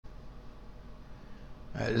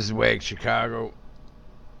This is WAG Chicago.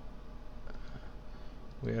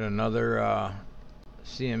 We had another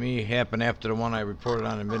CME happen after the one I reported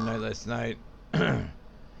on at midnight last night.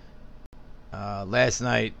 Last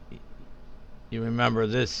night, you remember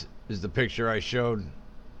this is the picture I showed.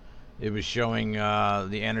 It was showing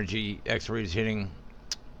the energy X-rays hitting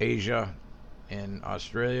Asia and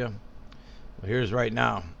Australia. Well, here's right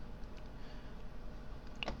now.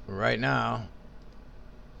 Right now,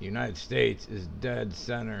 the United States is dead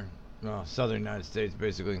center. Well, southern United States,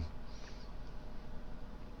 basically.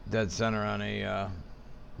 Dead center on a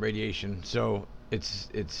radiation. So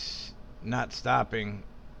it's not stopping.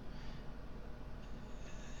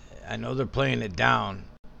 I know they're playing it down,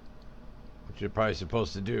 which they're probably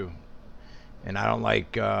supposed to do. And I don't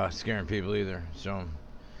like scaring people either. So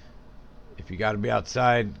if you got to be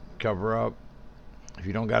outside, cover up. If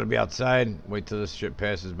you don't got to be outside, wait till this shit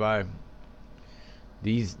passes by.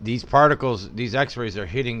 These particles, these X-rays are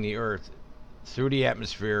hitting the Earth through the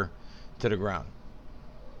atmosphere to the ground.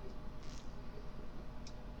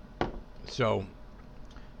 So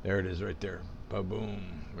there it is right there.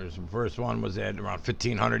 Ba-boom. There's the first one was at around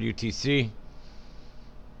 1500 UTC.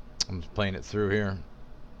 I'm just playing it through here.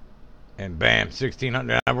 And bam,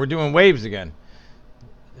 1600. Now we're doing waves again.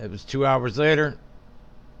 It was 2 hours later.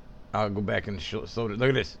 I'll go back and slow it. Look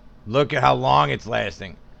at this. Look at how long it's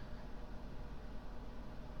lasting.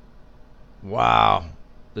 Wow.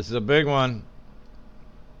 This is a big one.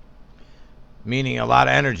 Meaning a lot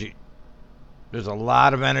of energy. There's a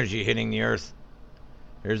lot of energy hitting the Earth.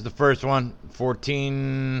 Here's the first one.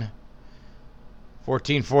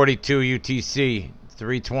 1442 UTC.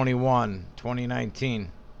 321. 2019.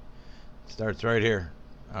 Starts right here.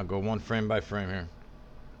 I'll go one frame by frame here.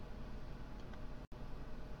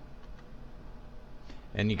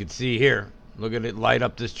 And you can see here, look at it light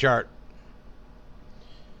up this chart.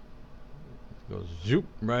 It goes zoop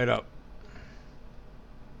right up.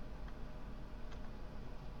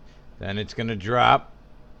 Then it's going to drop.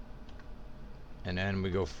 And then we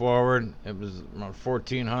go forward. It was around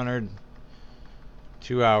 1400.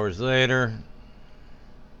 2 hours later.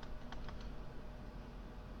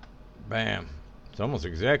 Bam. It's almost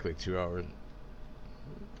exactly 2 hours.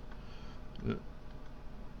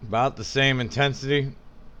 About the same intensity.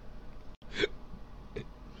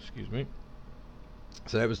 Excuse me.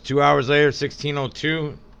 So that was 2 hours later.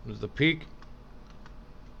 1602 was the peak.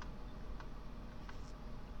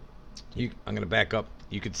 I'm going to back up.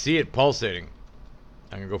 You could see it pulsating.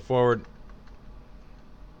 I'm going to go forward.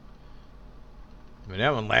 I mean,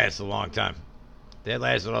 that one lasts a long time. That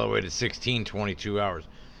lasted all the way to 1622 hours.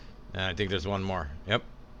 And I think there's one more. Yep.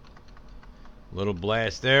 Little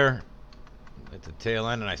blast there at the tail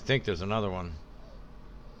end, and I think there's another one.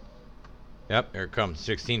 Yep, here it comes.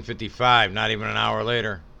 1655, not even an hour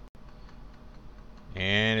later.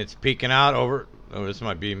 And it's peeking out over. Oh, this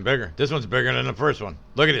might be even bigger. This one's bigger than the first one.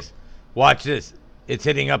 Look at this. Watch this. It's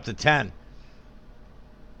hitting up to 10.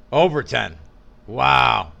 Over 10.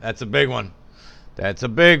 Wow, that's a big one. That's a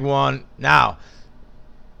big one. Now,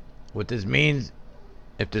 what this means,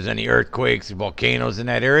 if there's any earthquakes, volcanoes in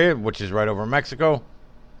that area, which is right over Mexico,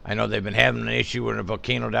 I know they've been having an issue with a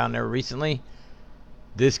volcano down there recently.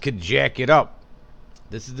 This could jack it up.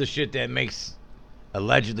 This is the shit that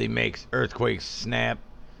allegedly makes earthquakes snap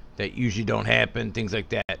that usually don't happen, things like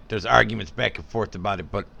that. There's arguments back and forth about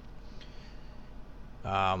it, but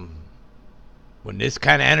when this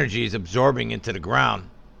kind of energy is absorbing into the ground,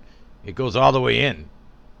 it goes all the way in.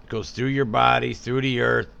 It goes through your body, through the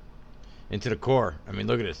earth, into the core. I mean,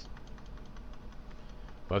 look at this.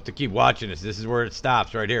 We'll have to keep watching this. This is where it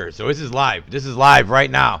stops right here. So this is live. This is live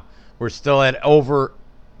right now. We're still at over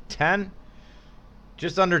 10,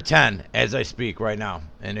 just under 10 as I speak right now,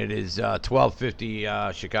 and it is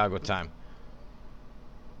 12:50 Chicago time.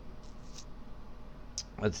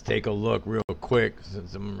 Let's take a look real quick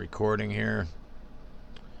since I'm recording here.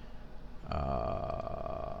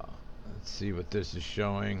 Let's see what this is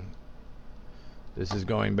showing. This is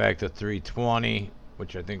going back to 320,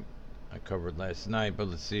 which I think I covered last night, but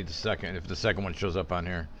let's see the second, if the second one shows up on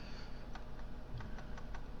here.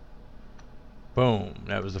 Boom.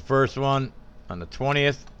 That was the first one on the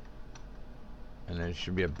 20th. And there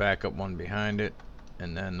should be a backup one behind it.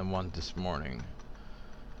 And then the one this morning.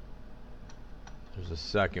 There's a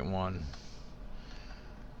second one.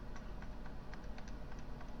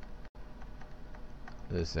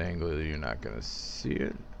 This angle, you're not going to see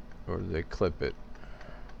it. Or do they clip it?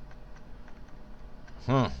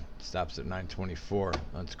 Huh. Stops at 924.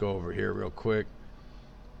 Let's go over here real quick.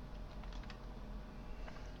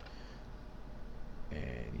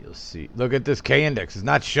 And you'll see. Look at this K index. It's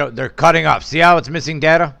not show. They're cutting off. See how it's missing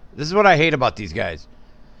data? This is what I hate about these guys.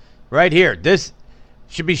 Right here. This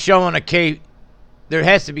should be showing a K. There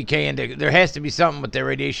has to be K index. There has to be something with that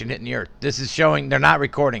radiation hitting the Earth. This is showing. They're not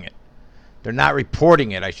recording it. They're not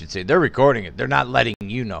reporting it, I should say. They're recording it. They're not letting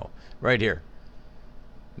you know. Right here.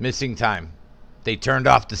 Missing time. They turned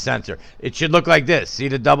off the sensor. It should look like this. See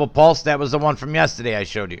the double pulse? That was the one from yesterday I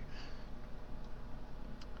showed you.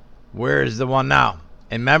 Where is the one now?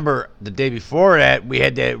 And remember, the day before that, we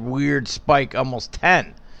had that weird spike, almost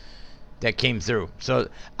 10, that came through. So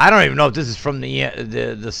I don't even know if this is from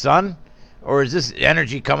the sun, or is this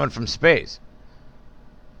energy coming from space?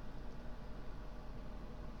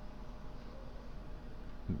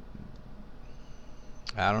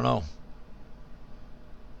 I don't know.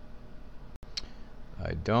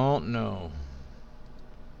 I don't know.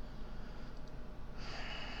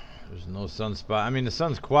 There's no sunspot. I mean, the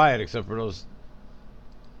sun's quiet except for those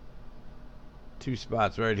 2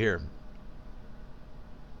 spots right here.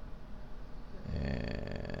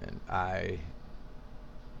 And I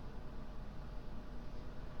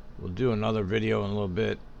will do another video in a little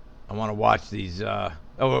bit. I want to watch these. Oh,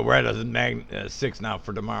 we're at a 6 now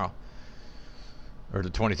for tomorrow. Or the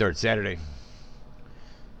 23rd, Saturday.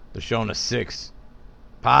 They're showing a 6.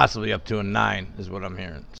 Possibly up to a 9 is what I'm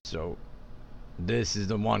hearing. So this is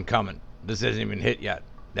the one coming. This hasn't even hit yet.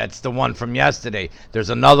 That's the one from yesterday.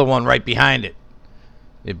 There's another one right behind it.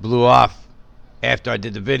 It blew off after I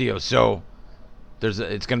did the video. So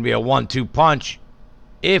it's going to be a 1-2 punch,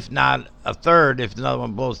 if not a third, if another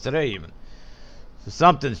one blows today even. So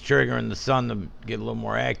something's triggering the sun to get a little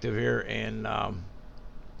more active here. And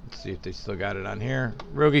let's see if they still got it on here.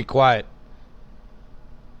 Roogie, quiet.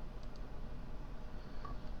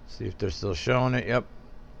 See if they're still showing it. Yep,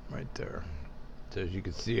 right there. So as you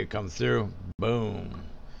can see it come through. Boom.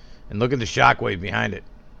 And look at the shockwave behind it.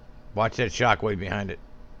 Watch that shockwave behind it.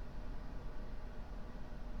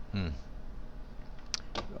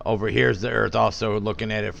 Over here's the Earth also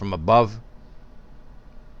looking at it from above.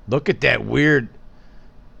 Look at that weird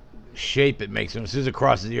shape it makes as soon as it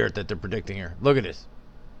crosses the Earth that they're predicting here. Look at this.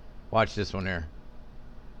 Watch this one here.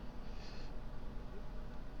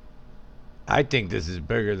 I think this is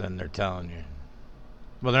bigger than they're telling you.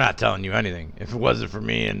 Well, they're not telling you anything. If it wasn't for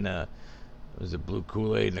me and was it Blue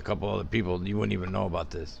Kool-Aid and a couple other people, you wouldn't even know about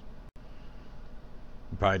this.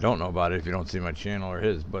 You probably don't know about it if you don't see my channel or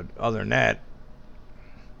his. But other than that,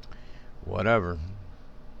 whatever.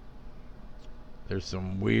 There's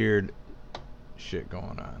some weird shit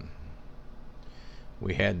going on.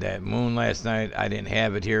 We had that moon last night. I didn't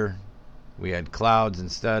have it here. We had clouds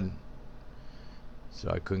instead. So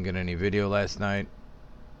I couldn't get any video last night.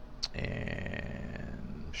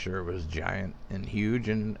 And I'm sure it was giant and huge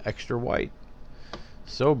and extra white.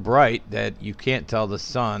 So bright that you can't tell the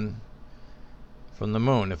sun from the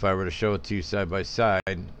moon if I were to show it to you side by side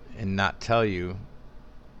and not tell you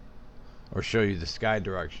or show you the sky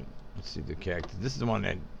direction. Let's see the cactus. This is the one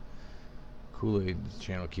that Kool-Aid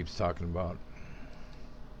channel keeps talking about.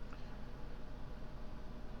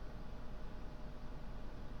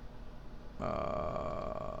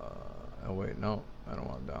 Oh wait, no, I don't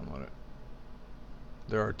want to download it.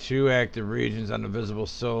 There are 2 active regions on the visible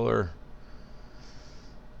solar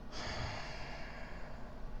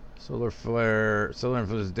flare. Solar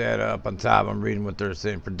influence data up on top. I'm reading what they're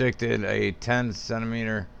saying. Predicted a 10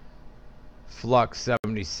 centimeter flux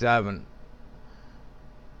 77.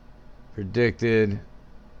 Predicted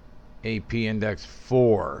AP index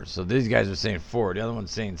 4. So these guys are saying 4. The other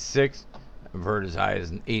one's saying 6. I've heard as high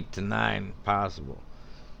as an 8 to 9 possible.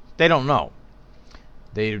 They don't know.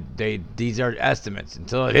 These are estimates.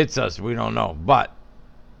 Until it hits us, we don't know. But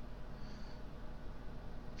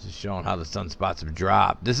just showing how the sunspots have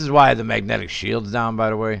dropped. This is why the magnetic shield's down, by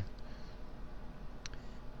the way.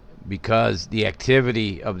 Because the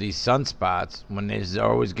activity of these sunspots, when it's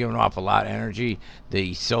always giving off a lot of energy,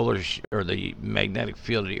 the solar or the magnetic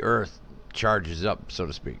field of the Earth charges up, so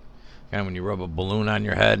to speak. Kind of when you rub a balloon on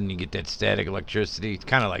your head and you get that static electricity, it's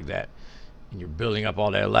kind of like that. And you're building up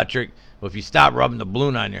all that electric. Well, if you stop rubbing the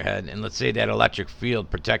balloon on your head, and let's say that electric field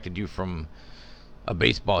protected you from a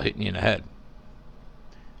baseball hitting you in the head.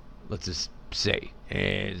 Let's just say,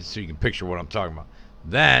 and so you can picture what I'm talking about.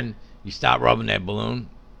 Then you stop rubbing that balloon.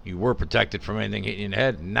 You were protected from anything hitting you in the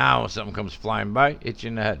head. Now if something comes flying by, hits you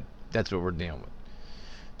in the head. That's what we're dealing with.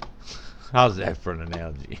 How's that for an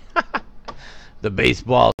analogy? The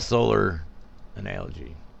baseball solar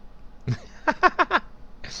analogy.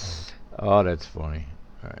 Oh, that's funny.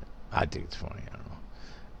 All right. I think it's funny. I don't know.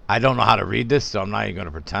 I don't know how to read this, so I'm not even going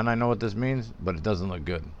to pretend I know what this means, but it doesn't look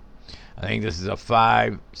good. I think this is a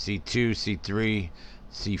 5, C2, C3,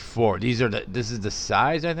 C4. This is the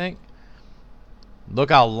size, I think.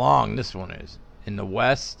 Look how long this one is. in the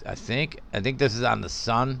west, I think. I think this is on the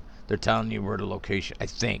sun. They're telling you where the location. I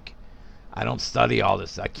think. I don't study all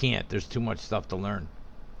this. I can't. There's too much stuff to learn.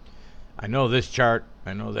 I know this chart.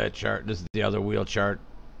 I know that chart. This is the other wheel chart.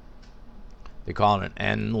 They call it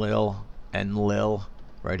an Enlil,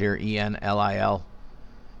 right here, Enlil.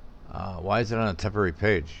 Why is it on a temporary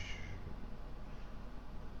page?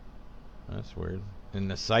 That's weird. And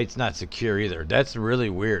the site's not secure either. That's really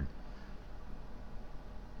weird.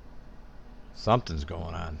 Something's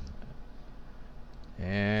going on.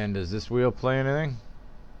 And does this wheel play anything?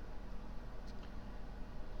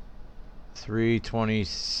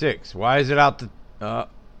 326. Why is it out the...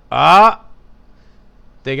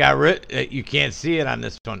 They got rid... You can't see it on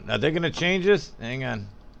this one. Are they going to change this? Hang on.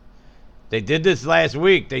 They did this last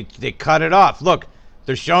week. They cut it off. Look,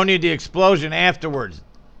 they're showing you the explosion afterwards.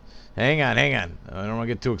 Hang on. I don't want to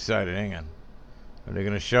get too excited. Hang on. Are they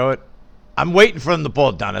going to show it? I'm waiting for them to pull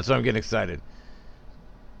it down. That's why I'm getting excited.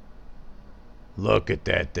 Look at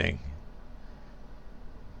that thing.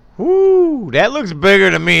 Whoo! That looks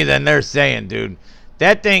bigger to me than they're saying, dude.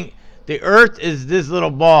 That thing, the Earth is this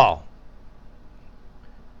little ball.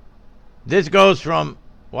 This goes from,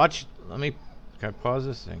 watch, can I pause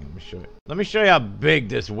this thing? Let me show you. Let me show you how big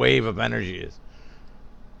this wave of energy is.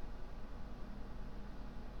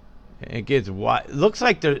 It gets wide. Looks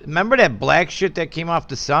like remember that black shit that came off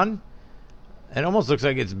the sun? It almost looks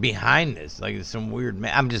like it's behind this. Like it's some weird...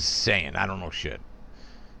 I'm just saying. I don't know shit.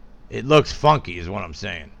 It looks funky is what I'm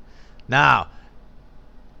saying. Now,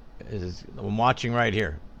 I'm watching right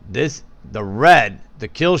here. The red, the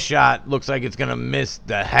kill shot looks like it's going to miss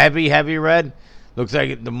the heavy red. Looks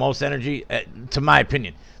like the most energy, to my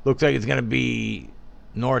opinion. Looks like it's going to be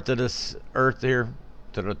north of this Earth here,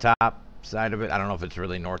 to the top side of it. I don't know if it's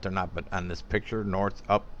really north or not, but on this picture, north,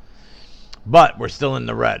 up. But we're still in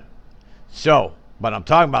the red. So, but I'm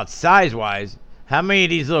talking about size-wise, how many of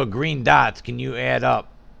these little green dots can you add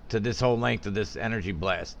up to this whole length of this energy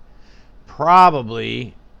blast?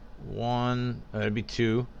 Probably one, it'd be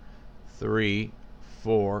 2, 3,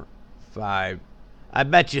 4, 5. I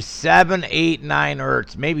bet you 7, 8, 9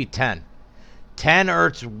 Earths, maybe 10. 10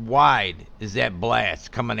 Earths wide is that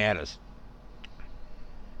blast coming at us.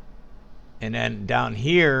 And then down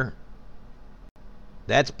here,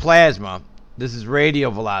 that's plasma. This is radio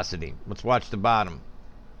velocity. Let's watch the bottom.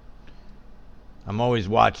 I'm always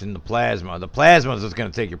watching the plasma. The plasma is what's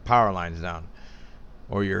going to take your power lines down,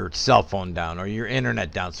 or your cell phone down, or your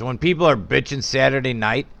internet down. So when people are bitching Saturday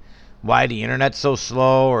night why the internet's so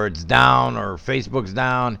slow, or it's down, or Facebook's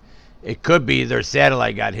down, it could be their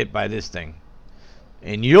satellite got hit by this thing.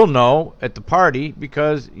 And you'll know at the party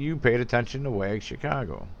because you paid attention to WAG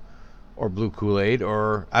Chicago, or Blue Kool-Aid,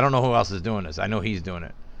 or I don't know who else is doing this. I know he's doing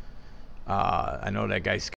it. I know that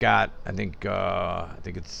guy Scott. I think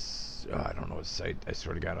it's I don't know his site. I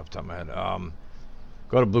swear to God, off the top of my head.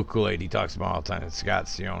 Go to Blue Kool-Aid. He talks about all the time. It's Scott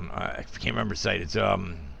Sion. I can't remember his site. It's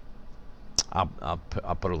I'll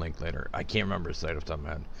put a link later. I can't remember his site off the top of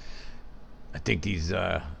my head. I think these.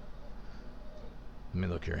 Let me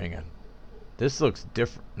look here. Hang on. This looks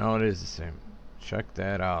different. No, it is the same. Check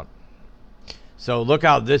that out. So look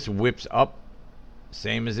how this whips up.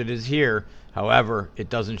 Same as it is here. However, it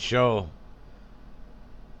doesn't show.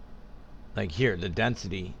 Like here, the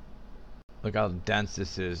density. Look how dense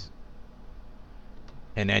this is.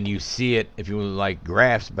 And then you see it, if you like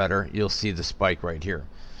graphs better, you'll see the spike right here.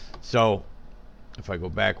 So if I go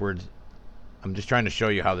backwards, I'm just trying to show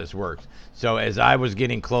you how this works. So as I was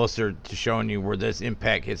getting closer to showing you where this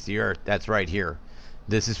impact hits the Earth, that's right here.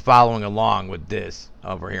 This is following along with this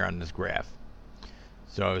over here on this graph.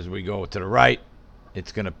 So as we go to the right,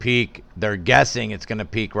 it's going to peak. They're guessing it's going to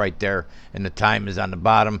peak right there, and the time is on the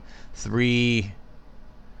bottom. Between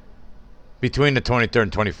the 23rd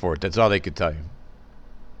and 24th. That's all they could tell you.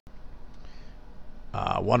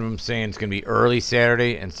 One of them saying it's going to be early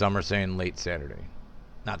Saturday, and some are saying late Saturday.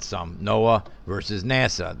 Not some. NOAA versus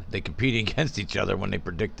NASA. They compete against each other when they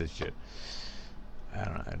predict this shit. I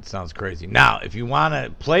don't know. It sounds crazy. Now, if you want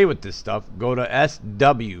to play with this stuff, go to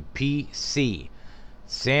SWPC.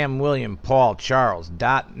 Sam William Paul Charles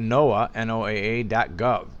 .NOAA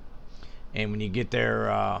NOAA.gov. And when you get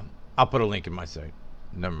there, I'll put a link in my site.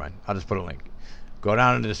 Never mind. I'll just put a link. Go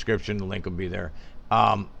down in the description. The link will be there.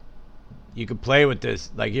 You can play with this,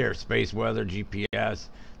 like here, space weather, GPS.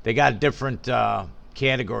 They got different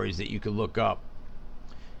categories that you can look up.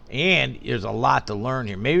 And there's a lot to learn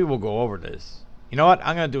here. Maybe we'll go over this. You know what?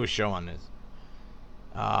 I'm going to do a show on this.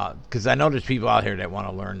 Because I know there's people out here that want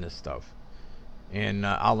to learn this stuff. and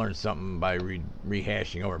I'll learn something by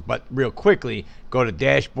rehashing over. But real quickly, go to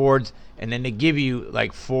dashboards, and then they give you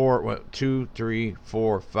like 2, 3,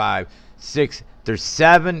 4, 5, 6. There's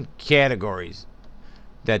 7 categories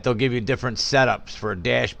that they'll give you different setups for a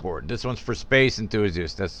dashboard. This one's for space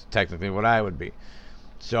enthusiasts. That's technically what I would be.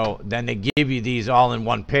 So then they give you these all in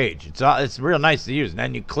one page. It's real nice to use. And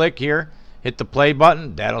then you click here, hit the play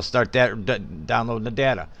button. That'll start downloading the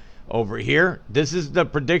data. Over here, this is the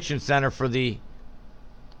prediction center for the.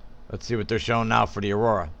 Let's see what they're showing now for the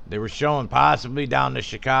aurora. They were showing possibly down the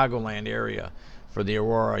Chicagoland area for the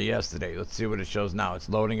aurora yesterday. Let's see what it shows now. It's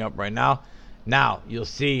loading up right now. Now you'll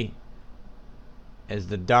see as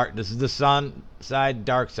the dark. This is the sun side,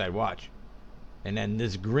 dark side. Watch, and then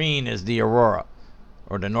this green is the aurora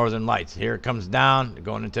or the northern lights. Here it comes down,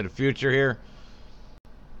 going into the future here.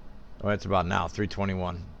 Oh, that's about now,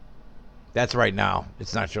 321. That's right now.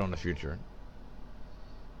 It's not showing the future.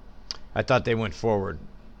 I thought they went forward.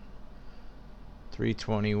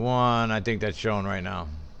 321. I think that's showing right now.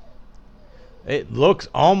 It looks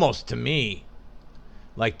almost to me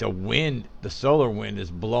like the wind, the solar wind,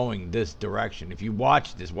 is blowing this direction. If you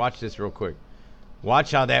watch this real quick.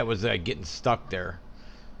 Watch how that was getting stuck there.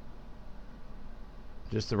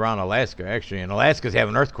 Just around Alaska, actually. And Alaska's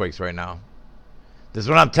having earthquakes right now. This is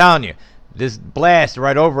what I'm telling you. This blast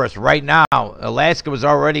right over us right now. Alaska was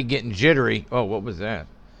already getting jittery. Oh, what was that?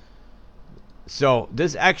 So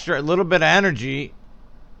this extra little bit of energy,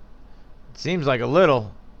 it seems like a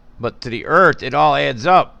little, but to the Earth, it all adds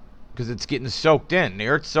up because it's getting soaked in. The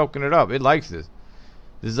Earth's soaking it up. It likes this.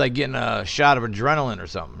 This is like getting a shot of adrenaline or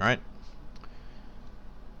something, right?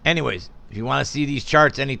 Anyways, if you want to see these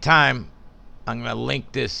charts anytime, I'm going to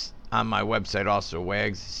link this on my website also,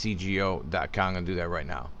 wagscgo.com. I'm going to do that right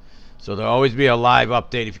now. So there'll always be a live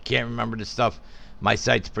update. If you can't remember this stuff, my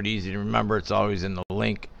site's pretty easy to remember. It's always in the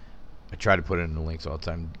link. I try to put it in the links all the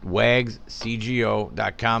time.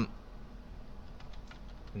 wagscgo.com.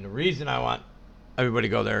 And the reason I want everybody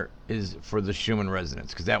to go there is for the Schumann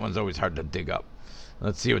resonance, because that one's always hard to dig up.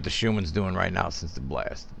 Let's see what the Schumann's doing right now since the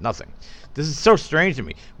blast. Nothing. This is so strange to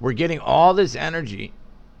me. We're getting all this energy.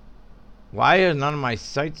 Why is none of my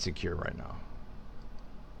sites secure right now?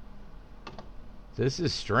 This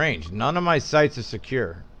is strange. None of my sites are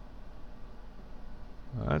secure.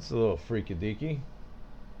 Well, that's a little freaky-deaky.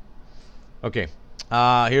 Okay.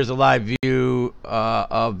 Here's a live view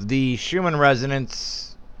of the Schumann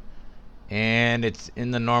resonance. And it's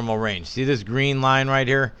in the normal range. See this green line right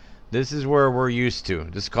here? This is where we're used to.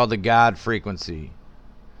 This is called the God frequency.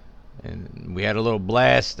 And we had a little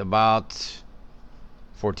blast about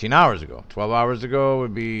 14 hours ago. 12 hours ago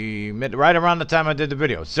would be right around the time I did the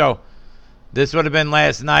video. So this would have been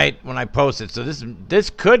last night when I posted. So this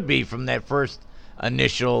could be from that first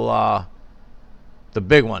initial, the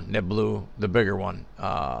big one that blew, the bigger one.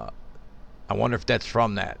 I wonder if that's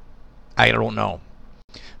from that. I don't know.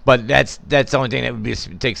 But that's the only thing that would be.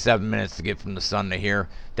 It takes 7 minutes to get from the sun to here.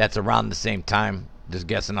 That's around the same time. Just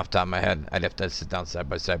guessing off the top of my head. I'd have to sit down side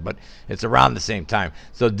by side, but it's around the same time.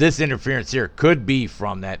 So this interference here could be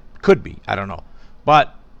from that. Could be. I don't know.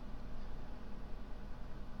 But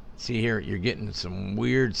see here, you're getting some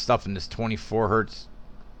weird stuff in this 24 hertz.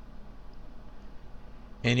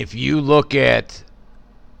 And if you look at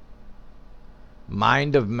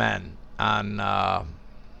Mind of Men on, I'll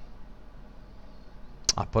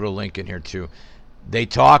put a link in here too. They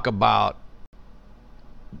talk about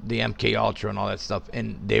the MK Ultra and all that stuff,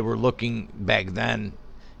 and they were looking back then,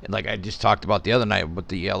 like I just talked about the other night with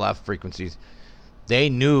the ELF frequencies. They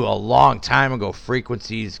knew a long time ago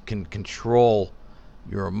frequencies can control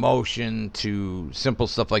your emotion, to simple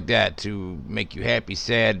stuff like that, to make you happy,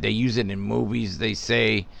 sad. They use it in movies. They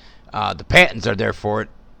say the patents are there for it.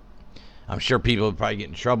 I'm sure people would probably get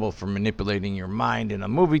in trouble for manipulating your mind in a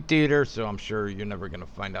movie theater, so I'm sure you're never going to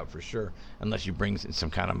find out for sure unless you bring some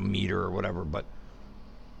kind of meter or whatever. But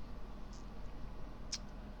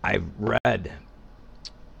I've read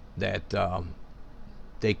that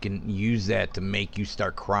they can use that to make you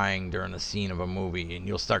start crying during a scene of a movie, and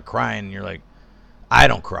you'll start crying and you're like, I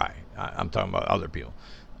don't cry. I'm talking about other people.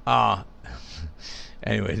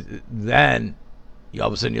 Anyways, then all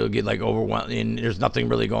of a sudden you'll get like overwhelmed and there's nothing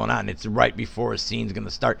really going on. It's right before a scene's going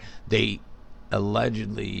to start. They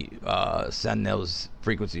allegedly send those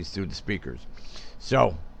frequencies through the speakers.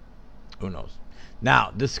 So, who knows?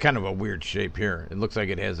 Now, this is kind of a weird shape here. It looks like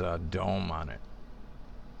it has a dome on it.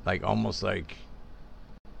 Like, almost like,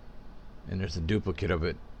 and there's a duplicate of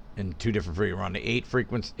it in two different frequencies. Around the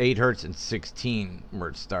 8 hertz and 16 where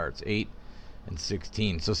it starts. 8 and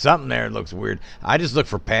 16. So something there looks weird. I just look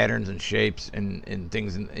for patterns and shapes and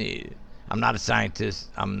things. I'm not a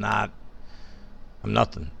scientist. I'm not I'm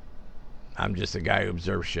nothing. I'm just a guy who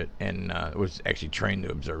observes shit and was actually trained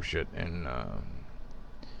to observe shit, and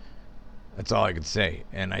that's all I could say.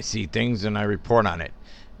 And I see things and I report on it.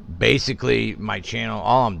 Basically, my channel,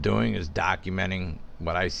 all I'm doing is documenting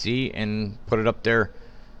what I see and put it up there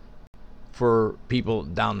for people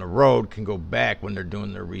down the road can go back when they're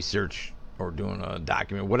doing their research or doing a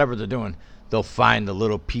document, whatever they're doing. They'll find the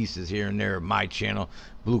little pieces here and there of my channel,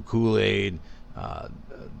 Blue Kool-Aid, uh,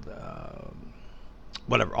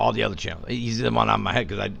 whatever, all the other channels. He's the one on my head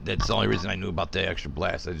because that's the only reason I knew about the extra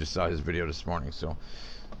blast. I just saw his video this morning. So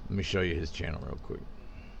let me show you his channel real quick.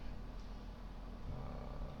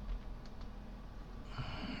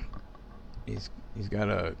 He's got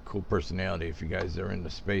a cool personality. If you guys are into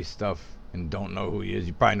space stuff and don't know who he is,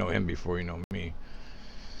 you probably know him before you know me.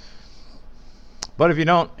 But if you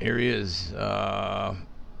don't, here he is.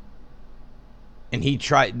 And he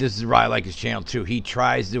tried, this is why I like his channel too. He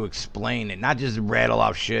tries to explain it, not just rattle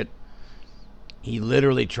off shit. He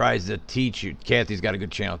literally tries to teach you. Kathy's got a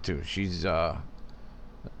good channel too. She's,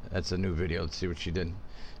 that's a new video. Let's see what she did.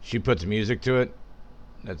 She puts music to it.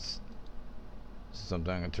 That's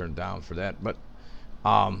something I'm going to turn down for that. But,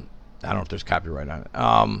 I don't know if there's copyright on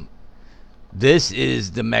it. This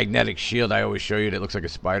is the magnetic shield I always show you that looks like a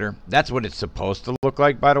spider. That's what it's supposed to look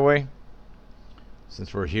like, by the way.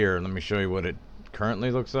 Since we're here, let me show you what it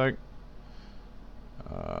currently looks like.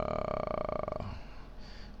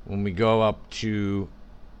 When we go up to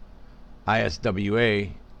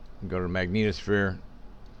ISWA, go to magnetosphere,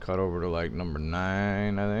 cut over to like number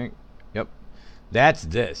 9, I think. Yep. That's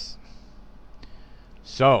this.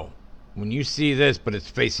 So, when you see this, but it's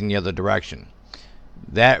facing the other direction,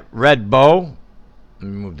 that red bow, let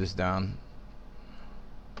me move this down.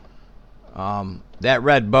 That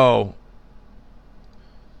red bow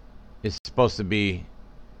is supposed to be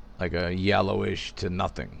like a yellowish to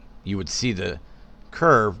nothing. You would see the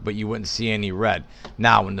curve, but you wouldn't see any red.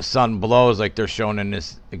 Now, when the sun blows, like they're shown in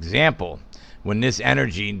this example, when this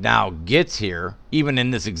energy now gets here, even in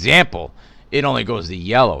this example, it only goes to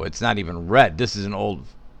yellow. It's not even red. This is an old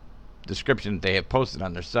description that they have posted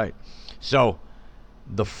on their site. So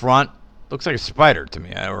the front looks like a spider to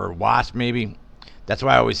me, or a wasp maybe. That's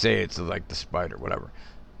why I always say it's like the spider, whatever,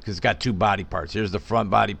 because it's got two body parts. Here's the front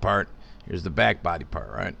body part, here's the back body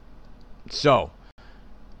part, right? So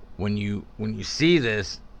when you see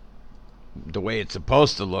this, the way it's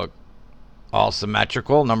supposed to look, all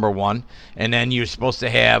symmetrical, number one, and then you're supposed to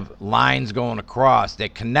have lines going across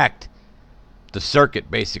that connect the circuit,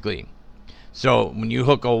 basically. So when you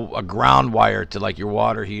hook a ground wire to like your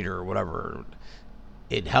water heater or whatever,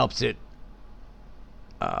 it helps it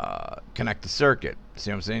connect the circuit.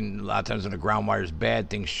 See what I'm saying? A lot of times when the ground wire is bad,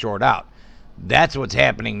 things short out. That's what's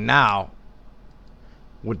happening now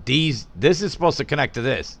with these. This is supposed to connect to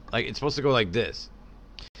this. Like, it's supposed to go like this.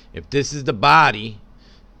 If this is the body,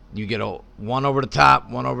 you get one over the top,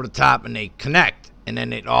 and they connect, and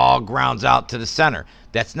then it all grounds out to the center.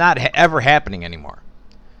 That's not ever happening anymore.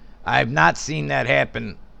 I've not seen that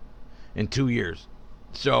happen in 2 years.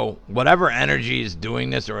 So whatever energy is doing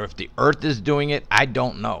this, or if the earth is doing it, I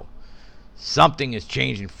don't know. Something is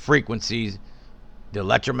changing frequencies, the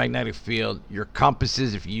electromagnetic field, your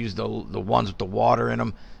compasses. If you use the ones with the water in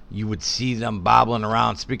them, you would see them bobbling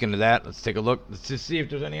around. Speaking of that, let's take a look. Let's just see if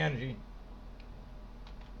there's any energy.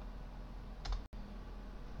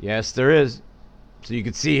 Yes, there is. So you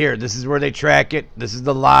can see here, this is where they track it. This is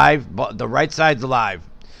the live, the right side's live.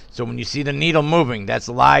 So when you see the needle moving, that's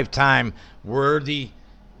live time where the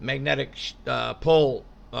magnetic pole,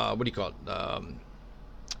 what do you call it?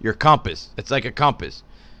 Your compass. It's like a compass.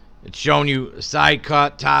 It's showing you side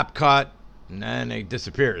cut, top cut, and then it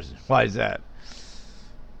disappears. Why is that?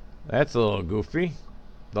 That's a little goofy.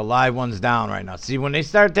 The live one's down right now. See, when they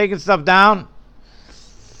start taking stuff down,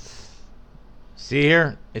 see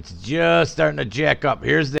here, it's just starting to jack up.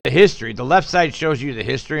 Here's the history. The left side shows you the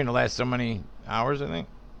history in the last so many hours, I think.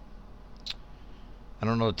 I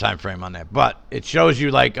don't know the time frame on that, but it shows you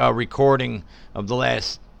like a recording of the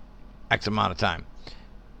last X amount of time.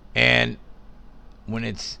 And when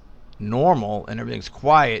it's normal and everything's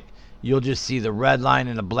quiet, you'll just see the red line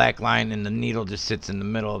and the black line, and the needle just sits in the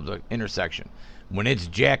middle of the intersection. When it's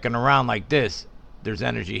jacking around like this, there's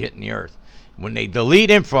energy hitting the earth. When they delete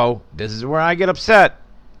info, this is where I get upset.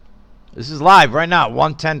 This is live right now,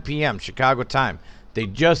 1:10 p.m. Chicago time. They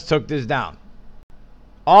just took this down.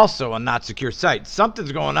 Also a not secure site.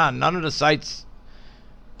 Something's going on. None of the sites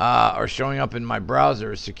are showing up in my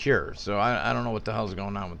browser as secure. So I don't know what the hell's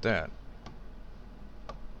going on with that.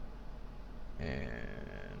 And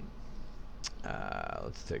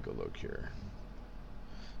let's take a look here.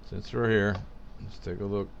 Since we're here, let's take a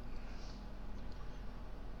look.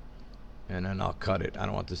 and then I'll cut it. I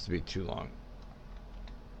don't want this to be too long.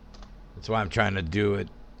 That's why I'm trying to do it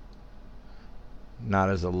not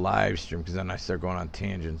as a live stream, because then I start going on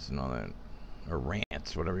tangents and all that, or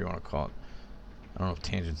rants, whatever you want to call it. I don't know if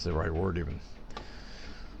tangent's the right word even.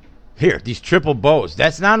 Here, these triple bows.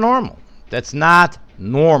 That's not normal. That's not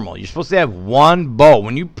normal. You're supposed to have one bow.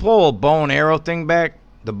 When you pull a bow and arrow thing back,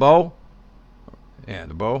 the bow, yeah,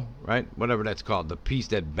 the bow, right? Whatever that's called. The piece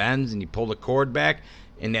that bends and you pull the cord back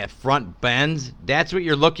and that front bends. That's what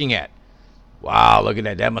you're looking at. Wow, look at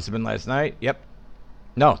that. That must have been last night. Yep.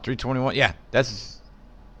 No, 321. Yeah, that's...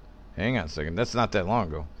 Hang on a second. That's not that long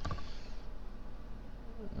ago.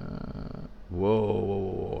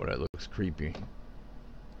 Whoa. That looks creepy.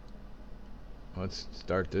 Let's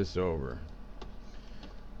start this over.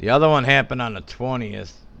 The other one happened on the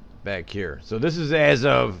 20th back here. So this is as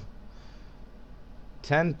of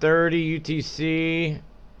 10:30 UTC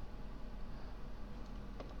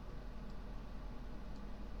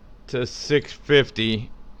to 6:50.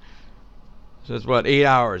 So that's what, 8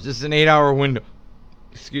 hours. This is an 8-hour window.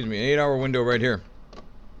 Excuse me, an 8-hour window right here.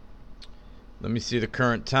 Let me see the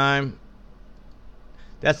current time.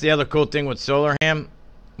 That's the other cool thing with SolarHam.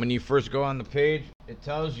 When you first go on the page, it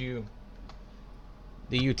tells you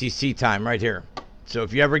the UTC time right here. So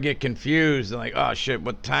if you ever get confused, like, oh shit,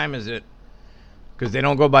 what time is it? Because they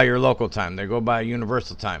don't go by your local time. They go by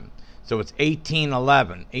universal time. So it's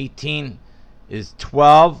 18:11. 18 is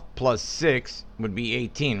 12 plus 6 would be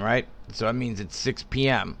 18, right? So that means it's 6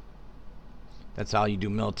 p.m. That's how you do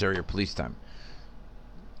military or police time.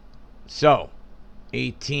 So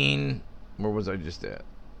 18, where was I just at?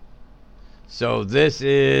 So this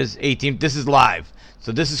is 18. This is live.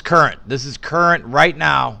 So this is current. This is current right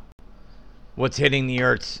now. What's hitting the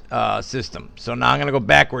Earth's system. So now I'm going to go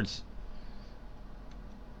backwards.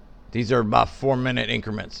 These are about 4-minute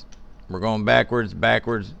increments. We're going backwards.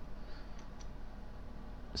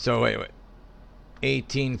 So wait.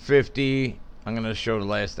 1850. I'm going to show the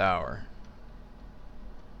last hour.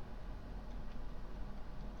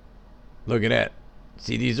 Look at that.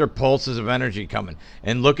 See, these are pulses of energy coming.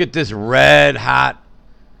 And look at this red hot.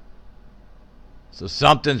 So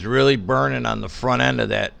something's really burning on the front end of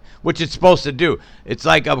that, which it's supposed to do. It's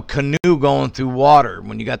like a canoe going through water.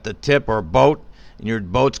 When you got the tip, or a boat, and your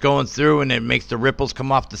boat's going through, and it makes the ripples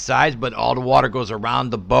come off the sides, but all the water goes around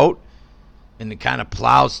the boat, and it kind of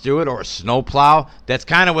plows through it, or a snow plow. That's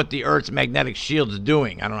kind of what the Earth's magnetic shield is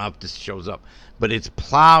doing. I don't know if this shows up, but it's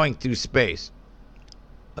plowing through space.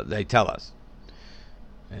 They tell us.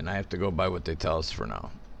 And I have to go by what they tell us for now.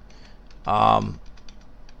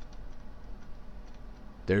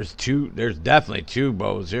 There's definitely two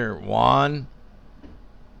bows here.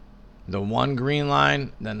 The one green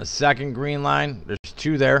line, then the second green line. There's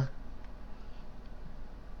two there.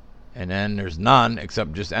 And then there's none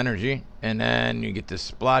except just energy. And then you get this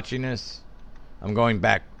splotchiness. I'm going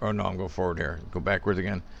back. Oh no, I'm going forward here. Go backwards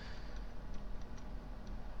again.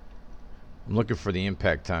 I'm looking for the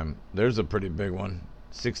impact time. There's a pretty big one.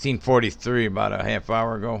 1643, about a half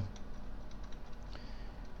hour ago.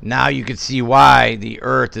 Now you can see why the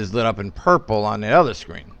Earth is lit up in purple on the other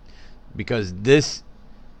screen, because this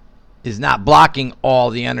is not blocking all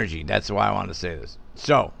the energy. That's why I wanted to say this.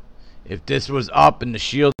 So if this was up and the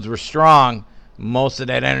shields were strong, most of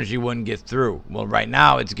that energy wouldn't get through. Well, right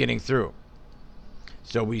now it's getting through.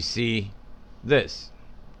 So we see this.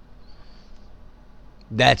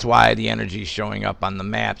 That's why the energy is showing up on the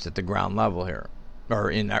maps at the ground level here,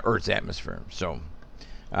 or in the Earth's atmosphere. So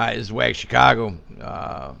this is WAG Chicago.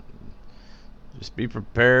 Just be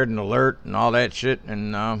prepared and alert and all that shit,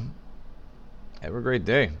 and have a great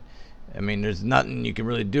day. I mean, there's nothing you can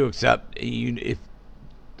really do except if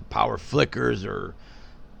the power flickers or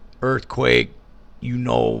earthquake,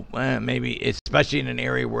 maybe, especially in an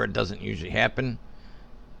area where it doesn't usually happen,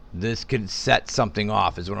 this could set something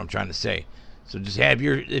off, is what I'm trying to say. So just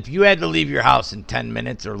if you had to leave your house in 10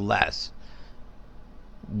 minutes or less,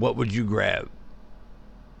 what would you grab?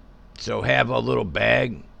 So have a little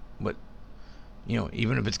bag, but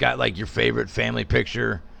even if it's got like your favorite family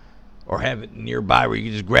picture, or have it nearby where you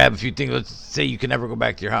can just grab a few things. Let's say you can never go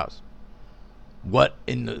back to your house.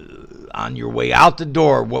 On your way out the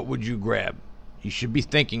door, what would you grab? You should be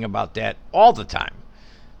thinking about that all the time,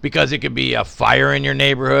 because it could be a fire in your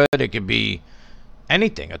neighborhood. It could be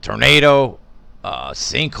anything, a tornado, a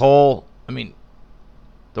sinkhole. I mean,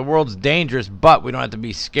 the world's dangerous, but we don't have to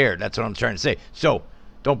be scared. That's what I'm trying to say. So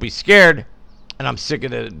don't be scared. And I'm sick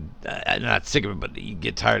of it. Not sick of it, but you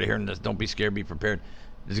get tired of hearing this. Don't be scared, be prepared.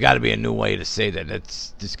 There's got to be a new way to say that.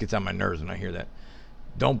 Just gets on my nerves when I hear that.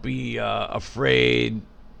 Don't be afraid.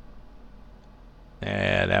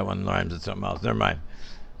 That one rhymes with something else. Never mind.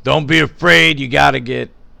 Don't be afraid. You got to get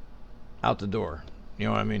out the door. You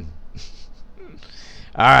know what I mean?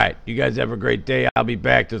 All right. You guys have a great day. I'll be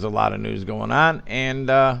back. There's a lot of news going on. And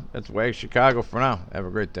that's Wag Chicago for now. Have a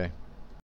great day.